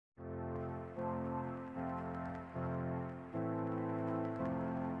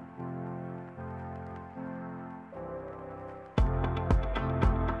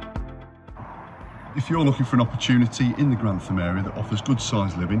If you're looking for an opportunity in the Grantham area that offers good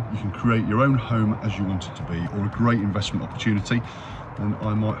sized living, you can create your own home as you want it to be, or a great investment opportunity, then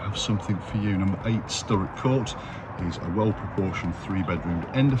I might have something for you. Number 8 Sturrock Court is a well-proportioned 3-bedroomed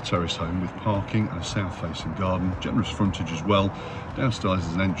end-of-terrace home with parking and a south-facing garden, generous frontage as well. Downstairs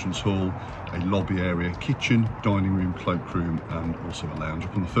is an entrance hall, a lobby area, kitchen, dining room, cloakroom, and also a lounge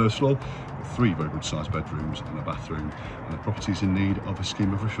up on the first floor, with 3 very good sized bedrooms and a bathroom. And the property is in need of a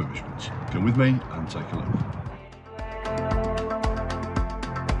scheme of refurbishments. Come with me and take a look.